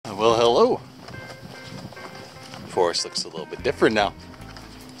forest looks a little bit different now.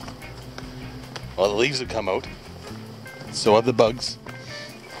 Well, the leaves have come out. So have the bugs.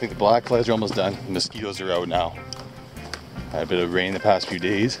 I think the black flies are almost done. The mosquitoes are out now. Had a bit of rain the past few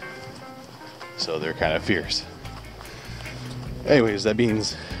days, so they're kind of fierce. Anyways, that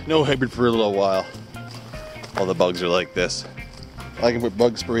means no hybrid for a little while. All the bugs are like this. I can put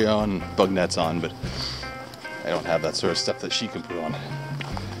bug spray on, bug nets on, but I don't have that sort of stuff that she can put on.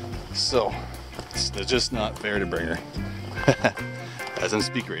 So it's just not fair to bring her. As I'm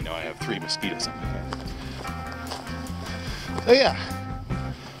speaking right now, I have 3 mosquitoes on my hand. So yeah,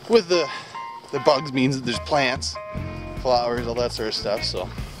 with the bugs means that there's plants, flowers, all that sort of stuff. So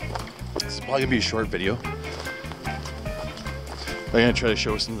this is probably gonna be a short video. I'm gonna try to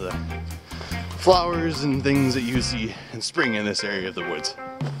show some of the flowers and things that you see in spring in this area of the woods.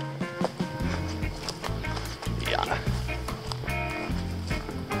 Yeah.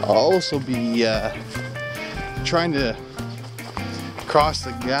 I'll also be trying to cross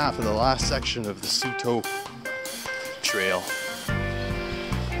the gap in the last section of the Mosquito trail.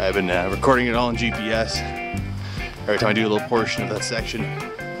 I've been recording it all on GPS. Every time I do a little portion of that section.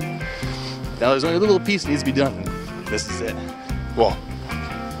 Now there's only a little piece that needs to be done. This is it. Well,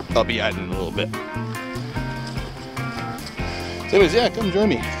 I'll be adding in a little bit. So anyways, yeah, come join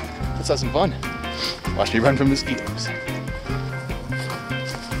me. Let's have some fun. Watch me run from mosquitoes.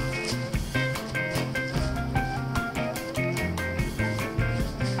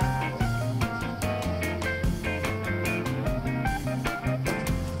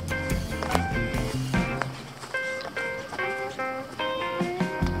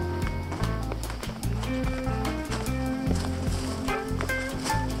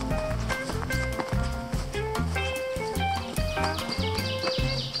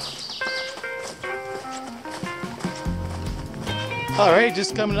 Alright,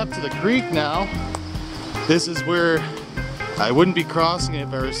 just coming up to the creek now. This is where I wouldn't be crossing it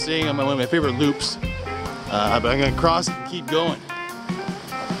if I was staying on one of my favorite loops. But I'm gonna cross it and keep going.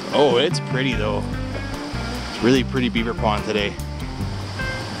 Oh, it's pretty though. It's really pretty beaver pond today.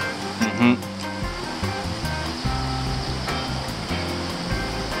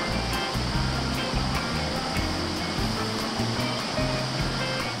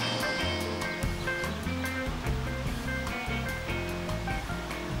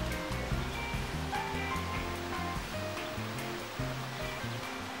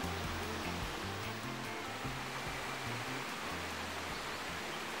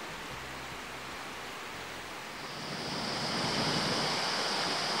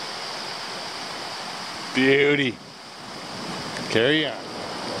 Beauty. Carry on.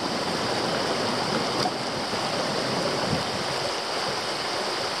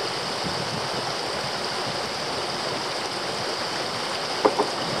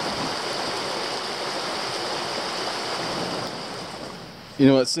 You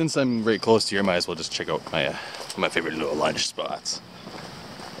know what, since I'm very close to here, I might as well just check out my favorite little lunch spots.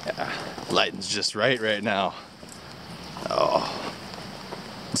 Yeah, lighting's just right now. Oh.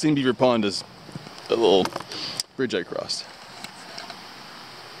 Seen Beaver Pond is a little bridge I crossed.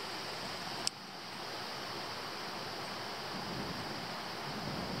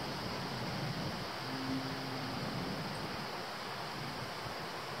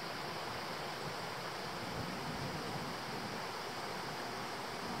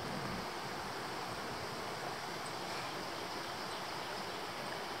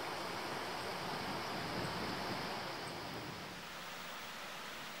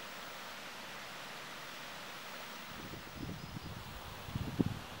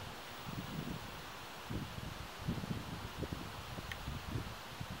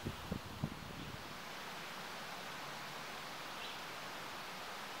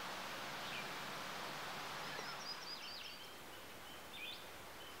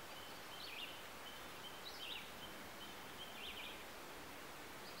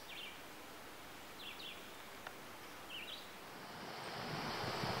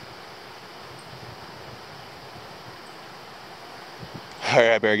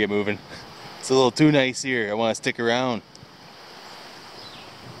 Alright, I better get moving. It's a little too nice here. I want to stick around.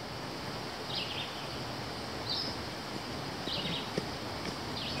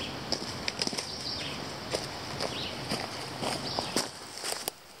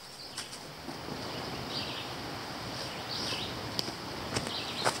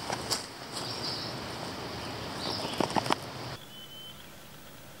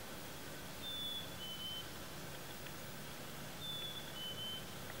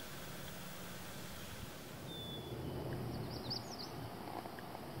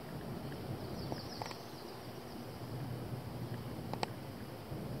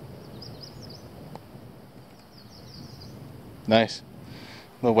 Nice.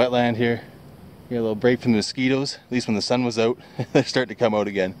 Little wetland here. Get a little break from the mosquitoes. At least when the sun was out, they're starting to come out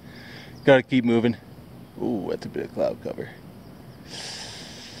again. Gotta keep moving. Ooh, that's a bit of cloud cover.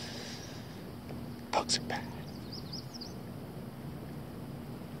 Bugs are bad.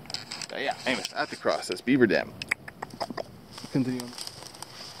 Yeah, anyways, at the cross, that's Beaver Dam. Continue on.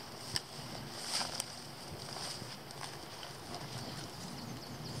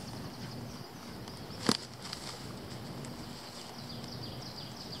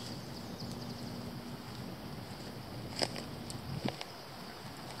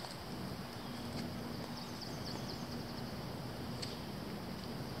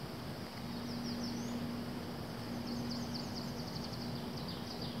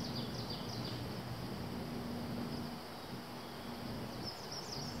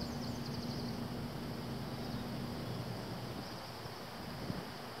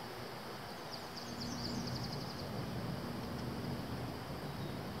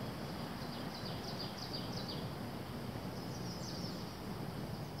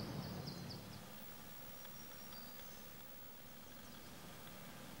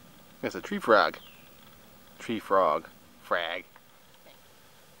 That's a tree frog. Tree frog. Frag.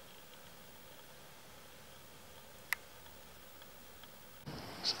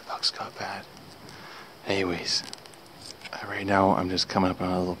 So the bugs got bad. Anyways, right now I'm just coming up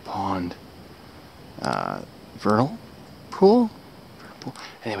on a little pond. Vernal pool?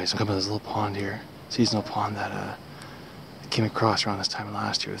 Anyways, I'm coming to this little pond here. Seasonal pond that I came across around this time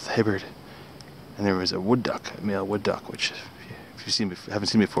last year with hybrid. And there was a wood duck, a male wood duck, which if you haven't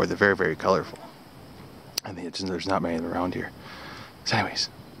seen before, they're very, very colorful. I think there's not many of them around here. So anyways,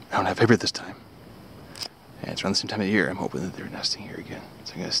 I don't have hybrid this time. And it's around the same time of the year. I'm hoping that they're nesting here again.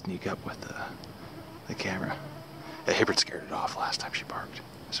 So I'm going to sneak up with the camera. Yeah, hybrid scared it off last time she barked.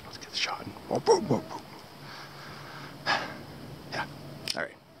 I was supposed to get the shot. And whoa, whoa, whoa, whoa. Yeah, all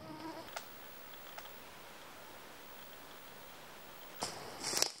right.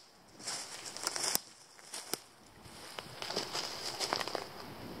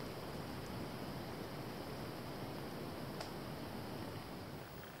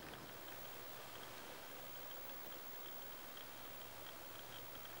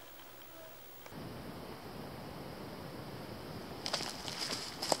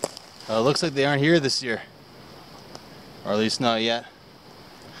 Looks like they aren't here this year. Or at least not yet.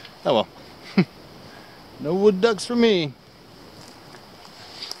 Oh well. No wood ducks for me.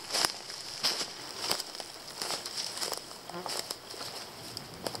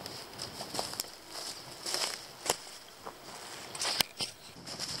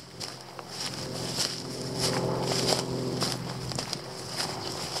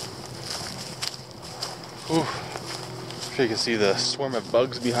 Oof. You can see the swarm of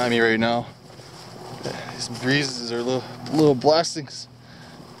bugs behind me right now. These breezes are little blastings.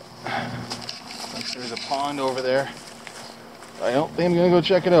 Looks there's a pond over there. I don't think I'm gonna go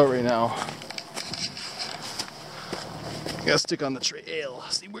check it out right now. Gotta stick on the trail,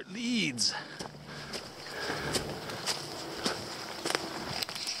 see where it leads.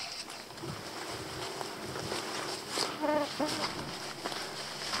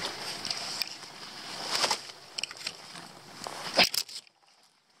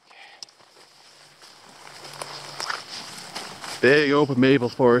 Big open maple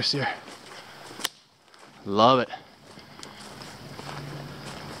forest here. Love it.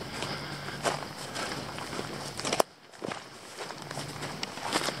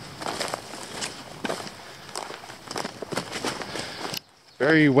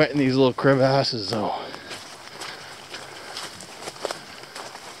 Very wet in these little crevasses though.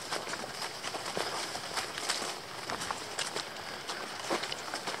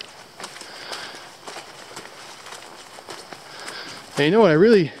 And you know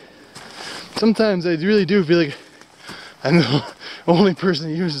what, sometimes I really do feel like I'm the only person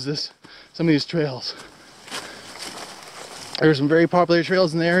that uses some of these trails. There's some very popular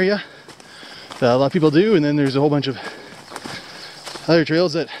trails in the area that a lot of people do, and then there's a whole bunch of other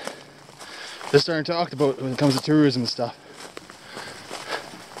trails that just aren't talked about when it comes to tourism and stuff.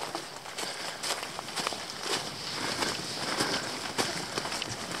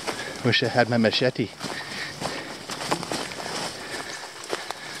 Wish I had my machete.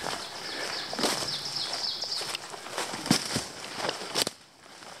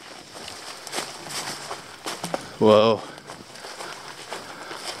 Whoa.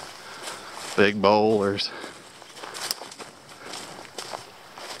 Big boulders.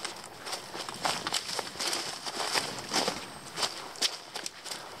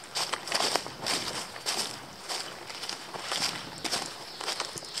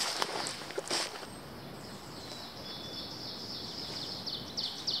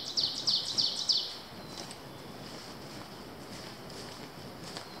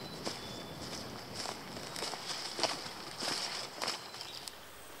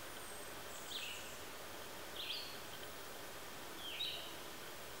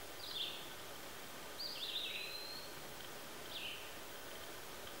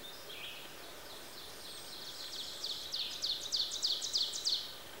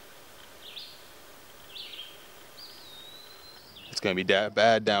 gonna be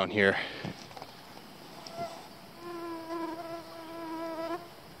bad down here.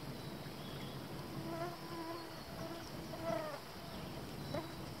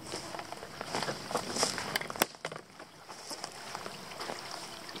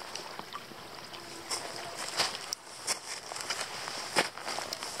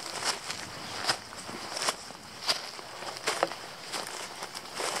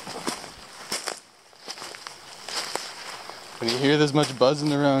 When you hear this much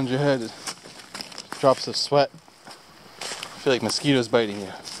buzzing around your head, drops of sweat, I feel like mosquitoes biting you.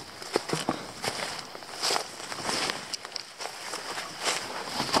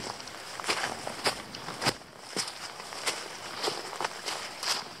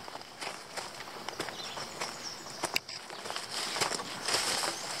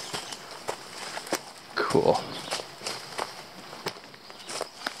 Cool.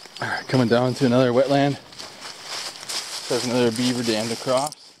 Alright, coming down to another wetland. There's another beaver dam to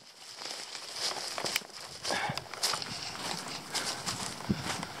cross.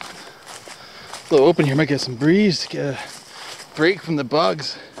 A little open here, might get some breeze to get a break from the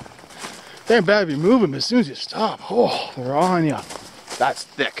bugs. They ain't bad if you move them, as soon as you stop, oh, they're on you. That's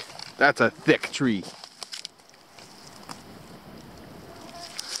thick. That's a thick tree.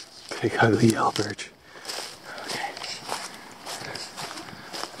 Big ugly yellow birch. Okay.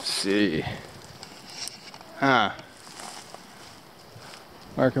 Let's see. Huh.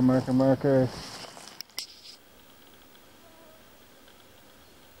 Marker, marker, marker.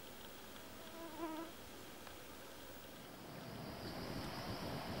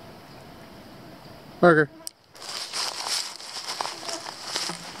 Marker.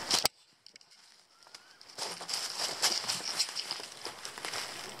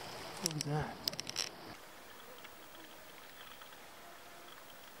 What was that?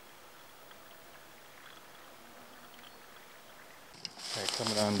 Alright,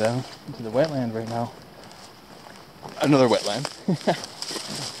 coming on down into the wetland right now. Another wetland.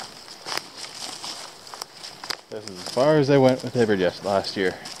 This is as far as I went with Beaver last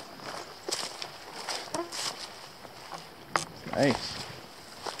year. Nice.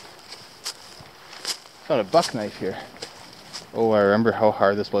 Found a buck knife here. Oh, I remember how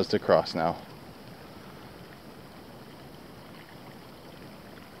hard this was to cross now.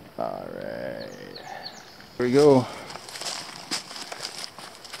 Alright. Here we go.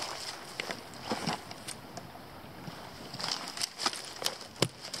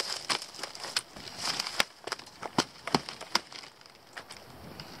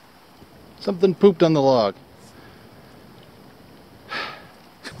 Something pooped on the log.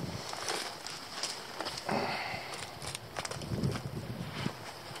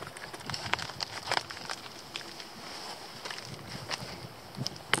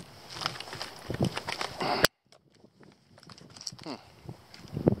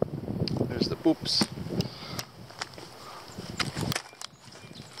 There's the poops.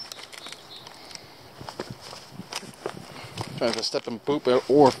 Trying to step and poop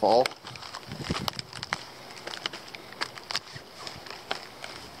or fall.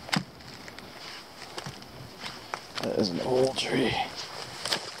 That is an old tree.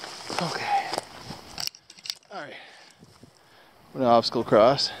 Okay. Alright. What an obstacle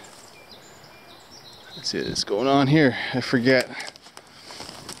cross. Let's see what's going on here. I forget.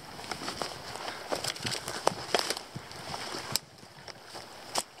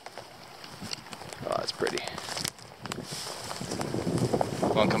 Oh, that's pretty.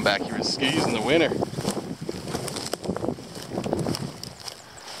 Won't come back here with skis in the winter.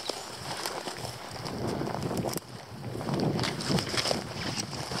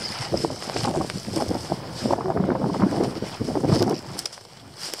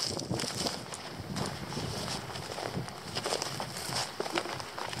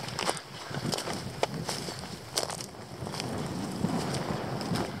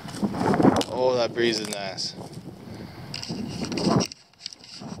 Oh, that breeze is nice.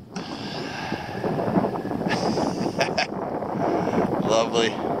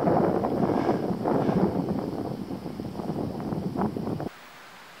 Lovely.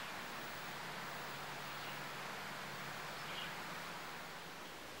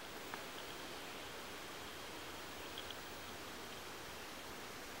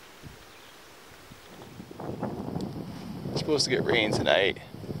 It's supposed to get rain tonight.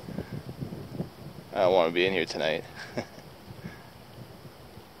 I don't want to be in here tonight.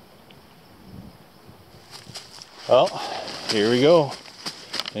 Well, here we go.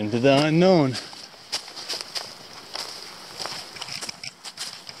 Into the unknown.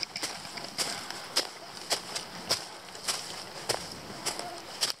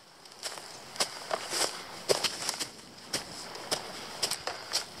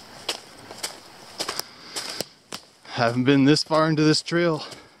 Haven't been this far into this trail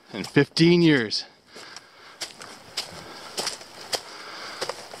in 15 years.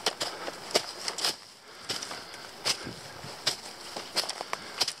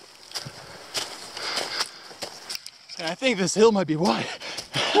 And I think this hill might be wide.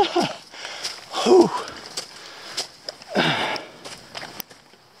 Whew.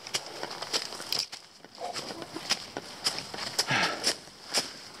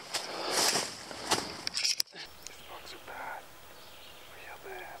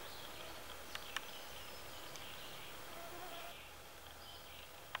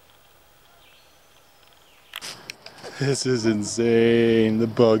 This is insane. The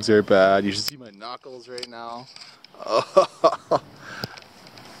bugs are bad. You should see my knuckles right now. Oh.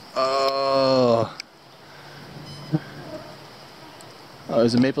 Oh. Oh,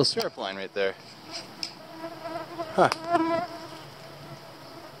 there's a maple syrup line right there. Huh.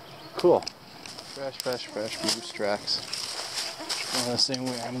 Cool. Fresh Boosh tracks. Going the same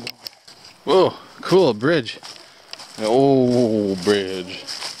way I'm going. Whoa, cool, bridge. Oh, bridge.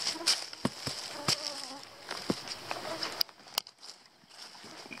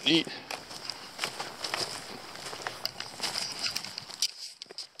 Neat.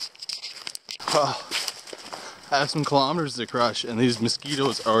 Wow. I have some kilometers to crush, and these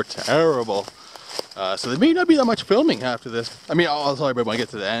mosquitoes are terrible. So there may not be that much filming after this. I mean, I'll tell everybody when I get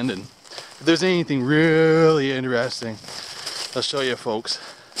to the end, and if there's anything really interesting, I'll show you folks.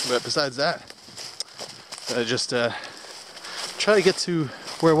 But besides that, just try to get to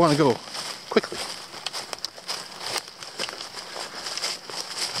where I want to go quickly.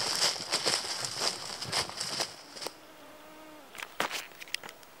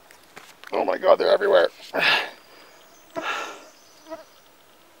 Oh my God, they're everywhere.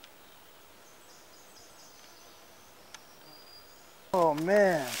 Oh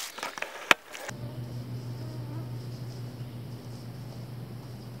man.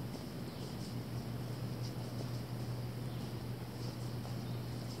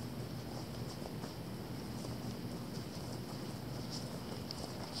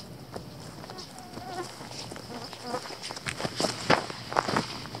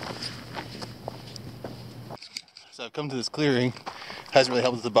 So I've come to this clearing. Hasn't really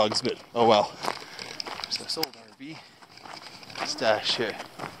helped with the bugs, but oh well. So this old RV stash here.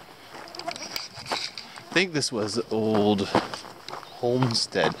 I think this was old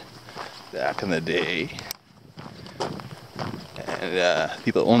homestead back in the day. And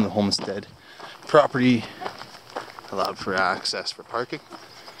people own the homestead property allowed for access for parking.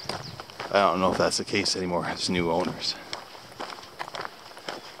 I don't know if that's the case anymore. It's new owners.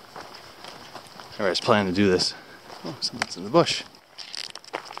 I was planning to do this. Oh, someone's in the bush.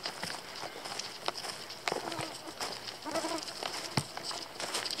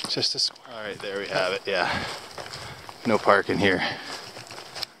 Just a square. Alright, there we have it, yeah. No parking here.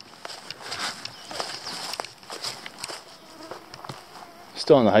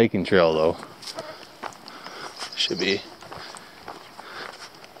 Still on the hiking trail though. Should be.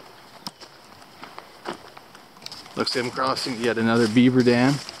 Looks like I'm crossing yet another beaver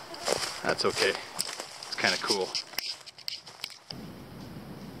dam. That's okay. It's kind of cool.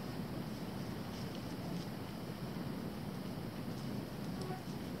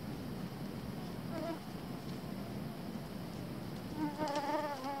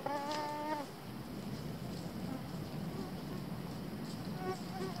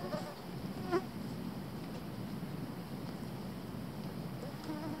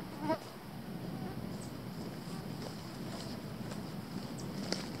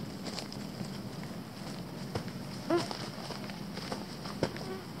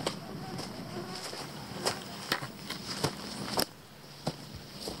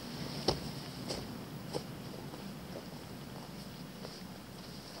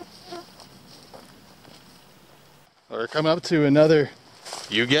 We're coming up to another,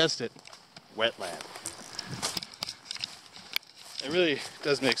 you guessed it, wetland. It really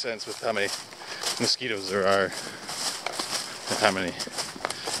does make sense with how many mosquitoes there are and how many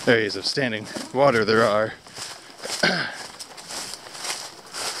areas of standing water there are.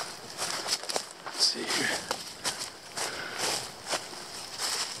 Let's see here.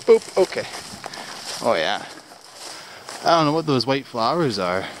 Boop, okay. Oh yeah. I don't know what those white flowers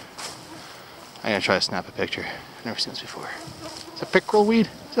are. I'm gonna try to snap a picture. I've never seen this before. Is that pickerel weed?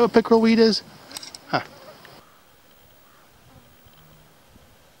 Is that what pickerel weed is? Huh.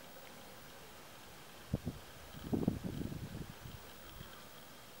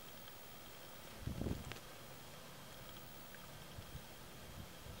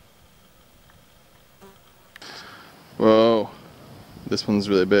 Whoa. This one's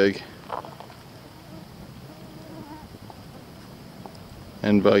really big.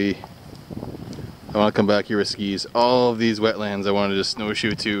 and buggy. I want to come back here with skis. All of these wetlands I want to just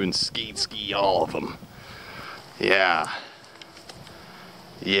snowshoe to and ski all of them. Yeah.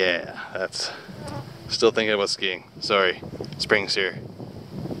 Yeah, that's... Still thinking about skiing. Sorry, spring's here.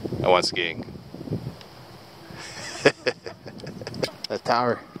 I want skiing. That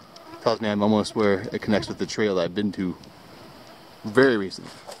tower tells me I'm almost where it connects with the trail that I've been to very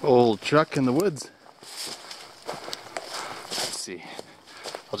recently. Old truck in the woods. Let's see.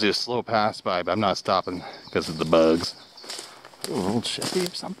 I'll do a slow pass by, but I'm not stopping because of the bugs. Ooh, an old Chevy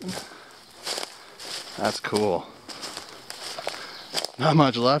or something. That's cool. Not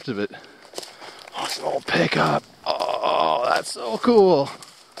much left of it. Oh, it's an old pickup. Oh, that's so cool.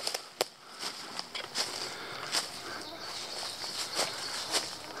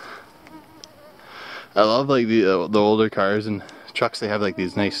 I love like the older cars and trucks. They have like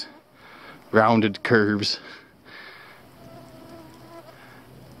these nice rounded curves.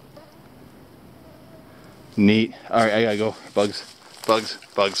 Neat. All right, I gotta go. Bugs, bugs,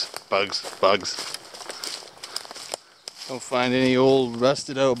 bugs, bugs, bugs. Don't find any old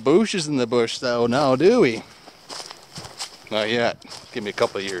rusted out Booshes in the bush though, now do we? Not yet. Give me a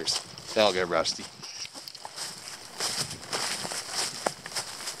couple of years. That'll get rusty.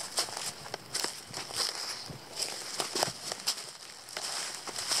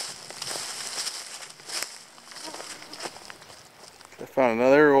 I found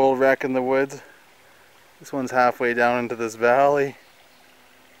another old wreck in the woods. This one's halfway down into this valley.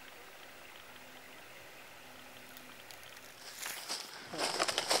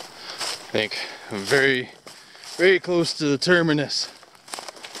 I think I'm very, very close to the terminus.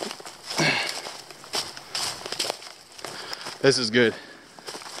 This is good.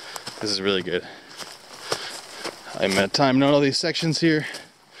 This is really good. I'm at timing out all these sections here.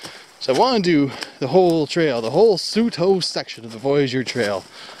 So I want to do the whole trail, the whole Suto section of the Voyageur trail.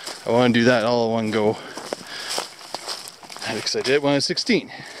 I want to do that all in one go. Because I did it when I was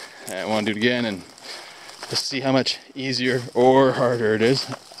 16. And I want to do it again and just see how much easier or harder it is.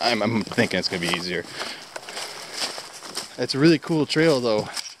 I'm thinking it's going to be easier. It's a really cool trail though.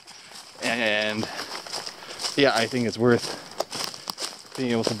 And yeah, I think it's worth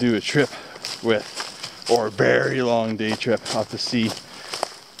being able to do a trip with, or a very long day trip out to sea.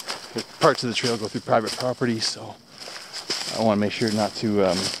 Parts of the trail go through private property, so I want to make sure not to,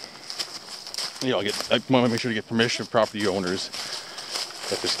 I want to make sure to get permission from property owners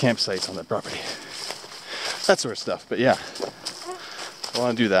that there's campsites on that property. That sort of stuff, but yeah, I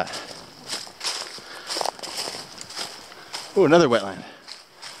want to do that. Oh, another wetland.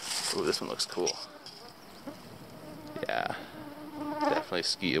 Oh, this one looks cool. Yeah, definitely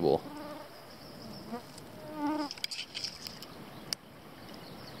skiable.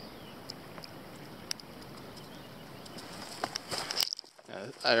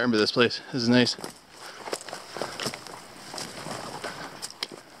 I remember this place. This is nice.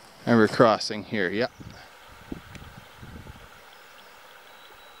 I remember crossing here, yeah.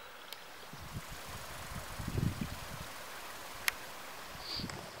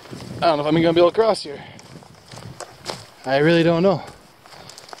 I don't know if I'm gonna be able to cross here. I really don't know.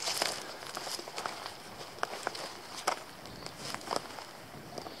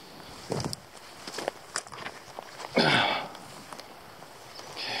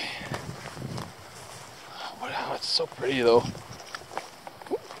 It's so pretty though.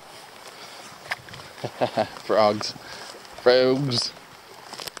 Frogs. Frogs.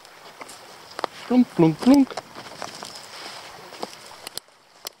 Plunk, plunk, plunk.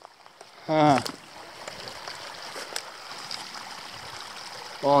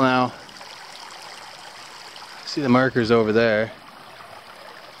 Well now, I see the markers over there.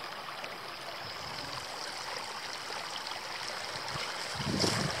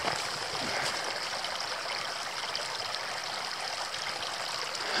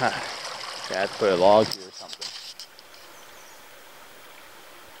 Yeah, I have to put a log here or something.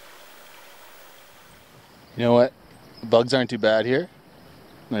 You know what? The bugs aren't too bad here.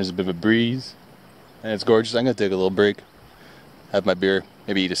 There's a bit of a breeze. And it's gorgeous. I'm going to take a little break. Have my beer.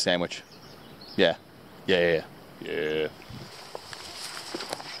 Maybe eat a sandwich. Yeah. Yeah.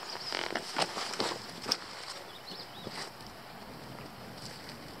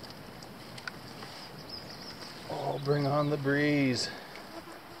 Oh, bring on the breeze.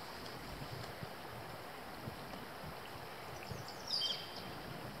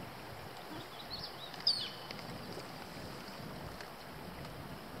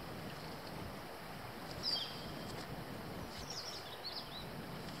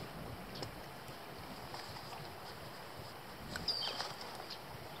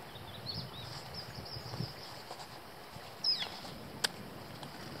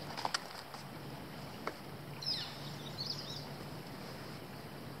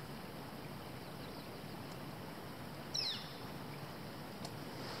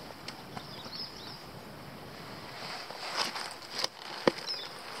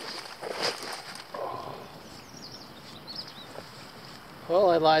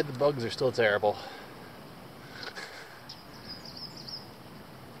 lied, the bugs are still terrible.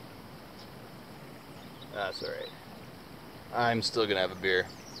 That's alright. I'm still gonna have a beer.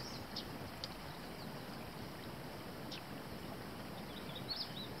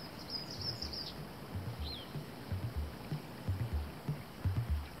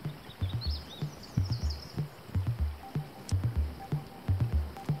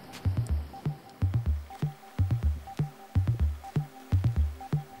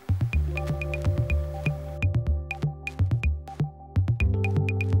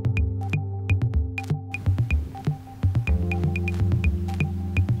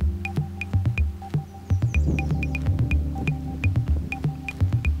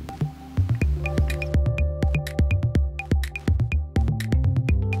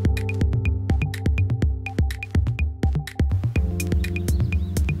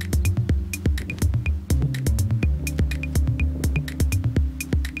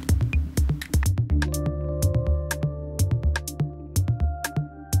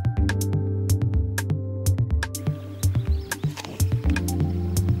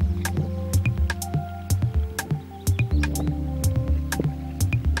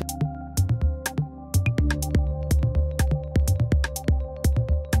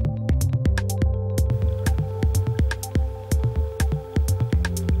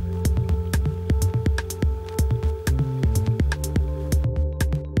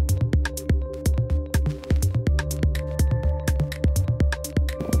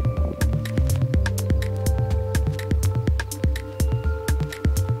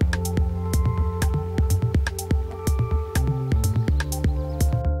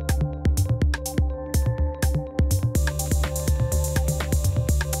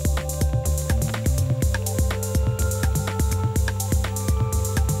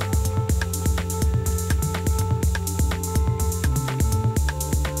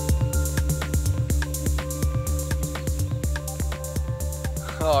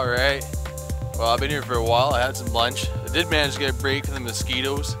 Alright, well, I've been here for a while. I had some lunch. I did manage to get a break from the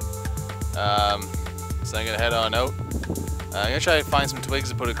mosquitoes, so I'm gonna head on out. I'm gonna try to find some twigs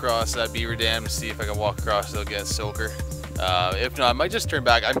to put across that beaver dam to see if I can walk across it against soaker. If not, I might just turn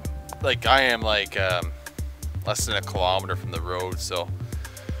back. I am less than a kilometer from the road, so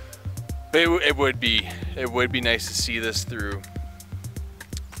but it would be nice to see this through.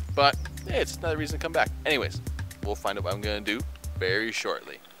 But hey, it's another reason to come back. Anyways, we'll find out what I'm gonna do very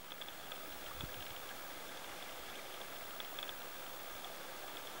shortly.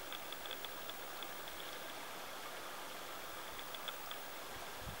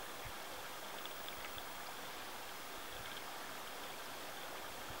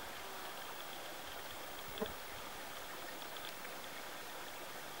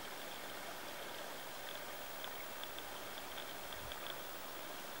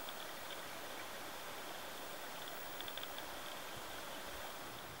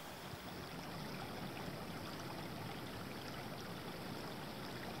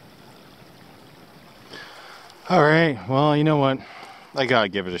 Alright, well, you know what? I gotta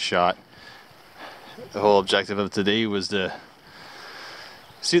give it a shot. The whole objective of today was to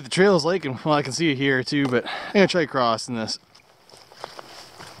see what the trail is like, and well, I can see it here too, but I'm gonna try crossing this.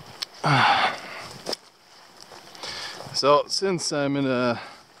 So, since I'm in a...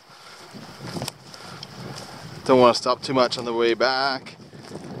 don't want to stop too much on the way back,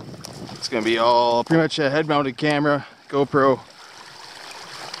 it's gonna be all pretty much a head-mounted camera, GoPro,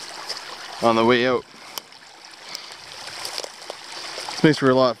 on the way out. Makes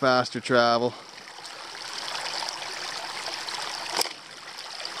for a lot faster travel.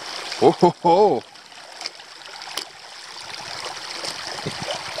 Oh ho ho!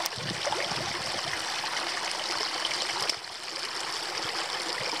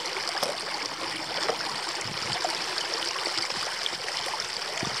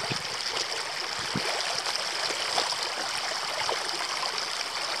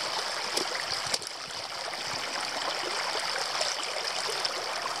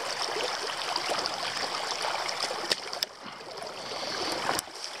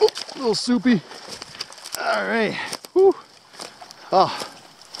 A little soupy. All right. Whew. Oh,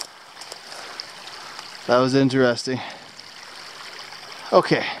 that was interesting.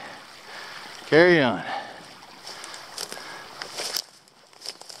 Okay, carry on.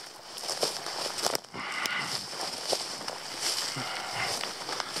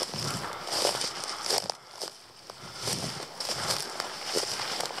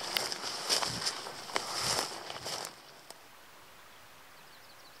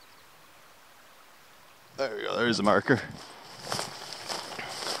 There we go, there's a marker.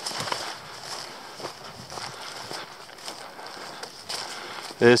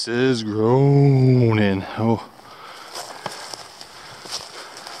 This is groaning. Oh.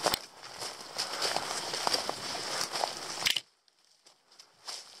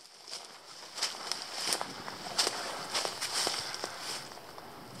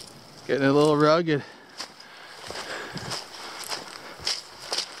 Getting a little rugged.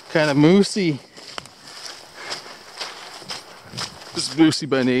 Kind of moosey. Just moosey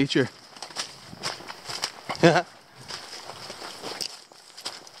by nature.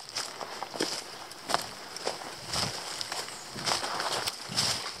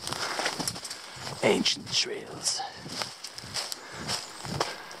 Ancient trails.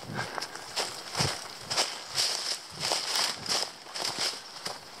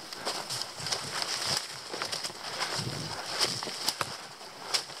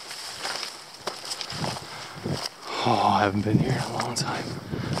 Oh, I haven't been here in a long time.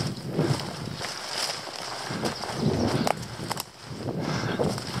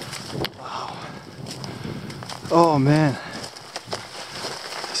 Wow. Oh man.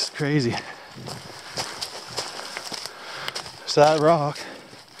 This is crazy. So that rock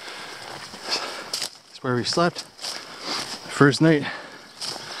is where we slept the first night.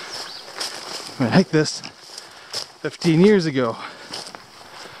 I hiked this 15 years ago.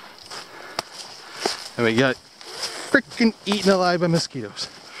 And we got freaking eaten alive by mosquitoes.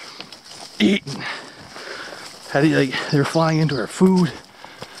 Eaten. Had to, like, they were flying into our food.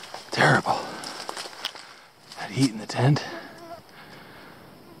 Terrible. Had to eat in the tent.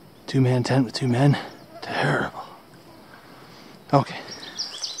 2-man tent with 2 men. Terrible. Okay.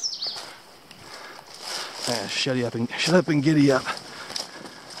 Shut up and giddy up.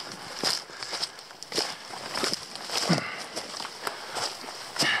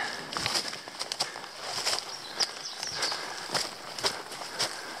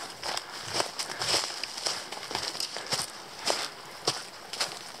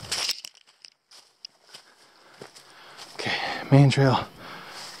 Okay, main trail.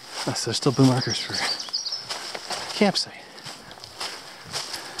 There's still blue markers for campsite.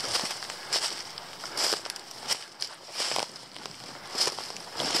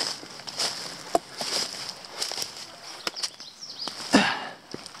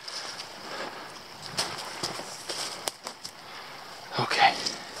 Okay.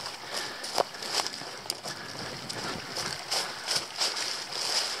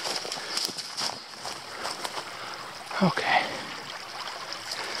 Okay.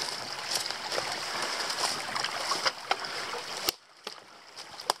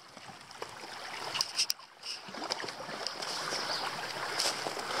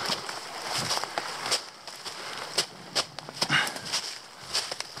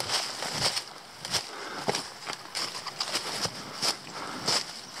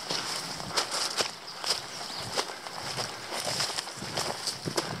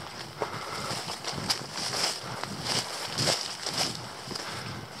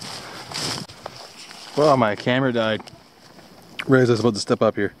 Well, my camera died right as I was about to step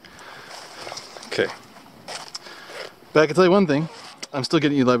up here. Okay. But I can tell you one thing. I'm still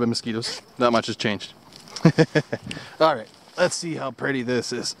getting eaten alive by mosquitoes. Not much has changed. Alright, let's see how pretty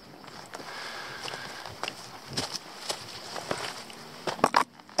this is.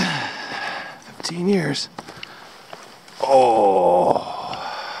 $15 Oh.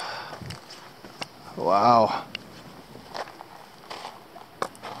 Wow.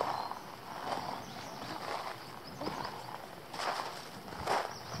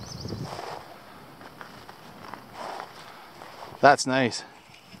 That's nice.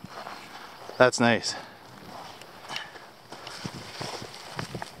 That's nice.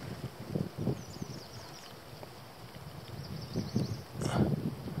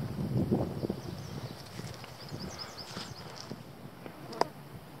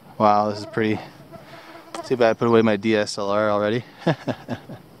 Wow, this is pretty. Too bad I put away my DSLR already. Ah,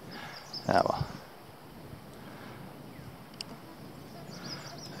 well.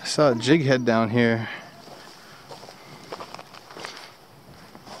 I saw a jig head down here.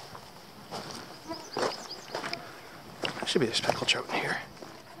 Should be a speckled trout in here.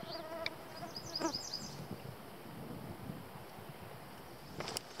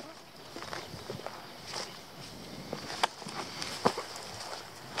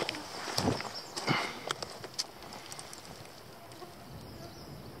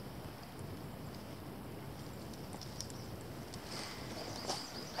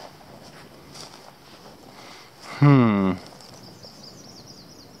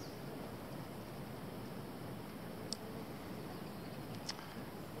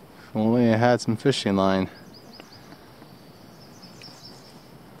 If only I had some fishing line.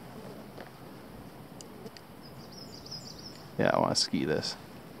 Yeah, I want to ski this.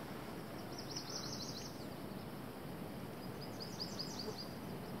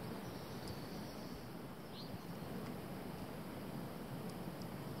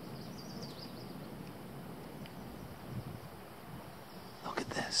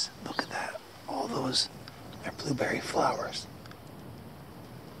 They're blueberry flowers.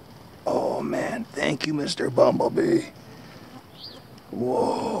 Oh man, thank you, Mr. Bumblebee.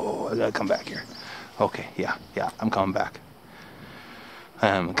 Whoa, I gotta come back here. Okay, yeah, I'm coming back.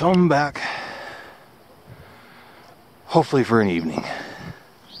 I'm coming back. Hopefully for an evening.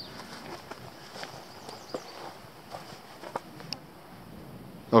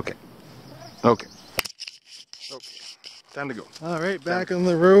 Okay. Time to go. All right, back on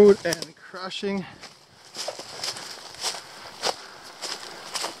the road and crushing.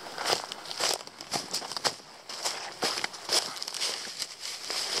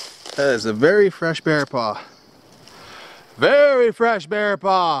 That is a very fresh bear paw. Very fresh bear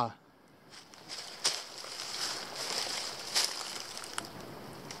paw.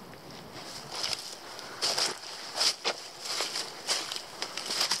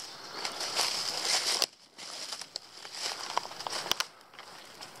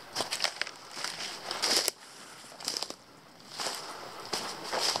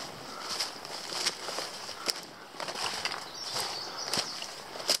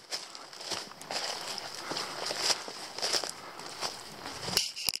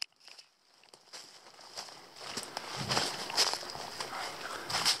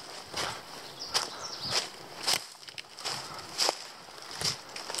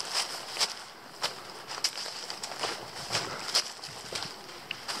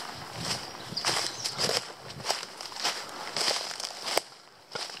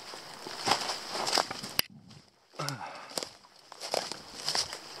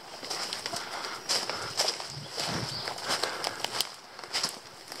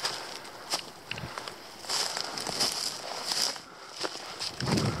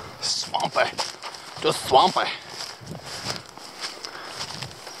 Just swampy.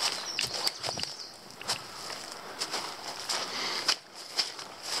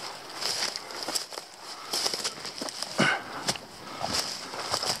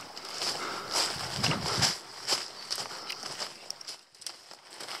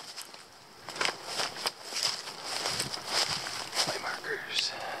 Light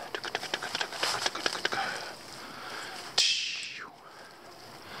markers.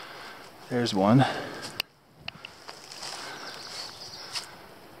 There's one.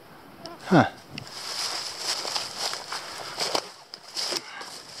 Huh.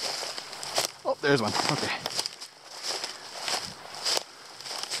 Oh, there's one. Okay.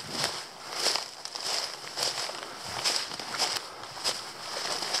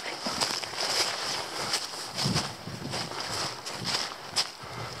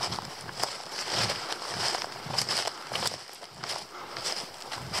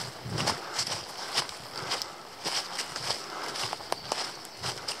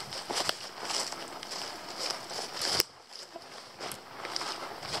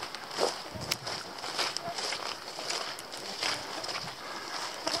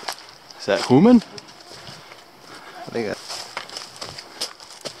 Is that human? I think that.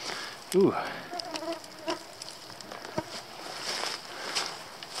 Ooh.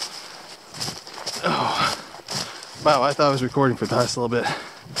 Oh. Wow, I thought I was recording for the past little bit.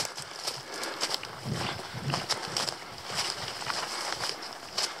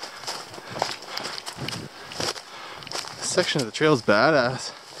 This section of the trail is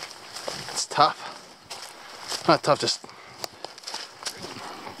badass. It's tough. Not tough, just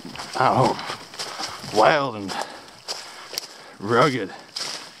I don't know, wild and rugged.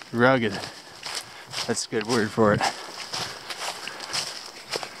 Rugged. That's a good word for it.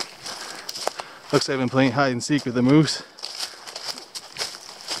 Looks like I've been playing hide and seek with the moose.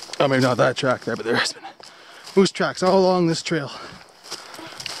 Oh, maybe not that track there, but there has been moose tracks all along this trail.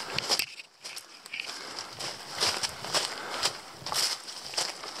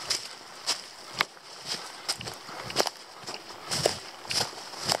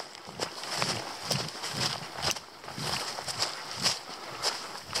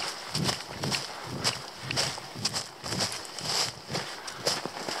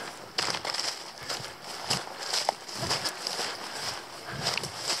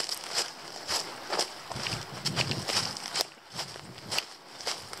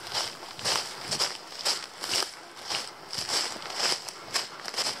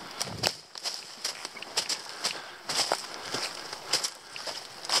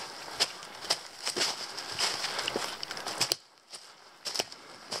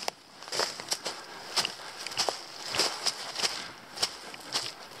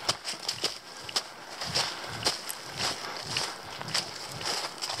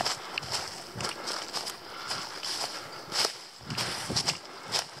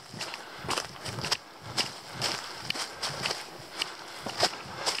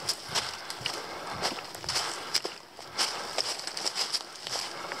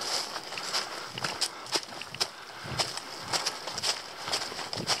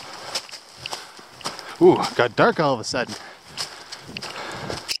 Ooh, got dark all of a sudden.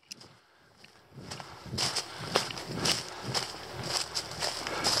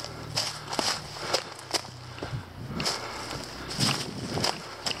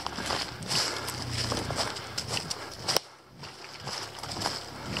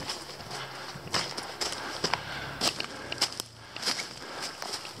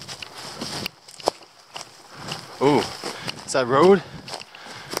 Ooh, it's that road.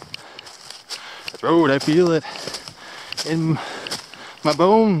 That road, I feel it in my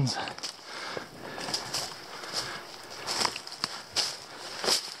bones.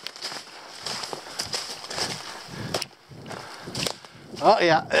 Oh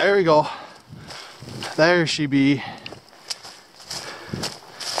yeah, there we go. There she be.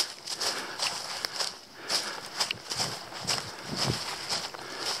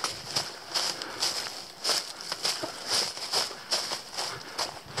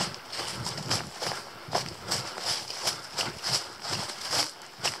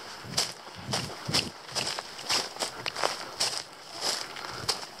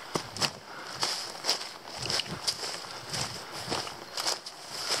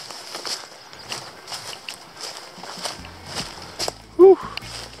 Whew.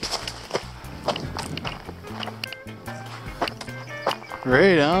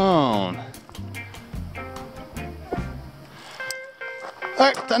 Right on. All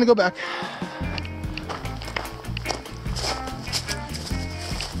right, time to go back.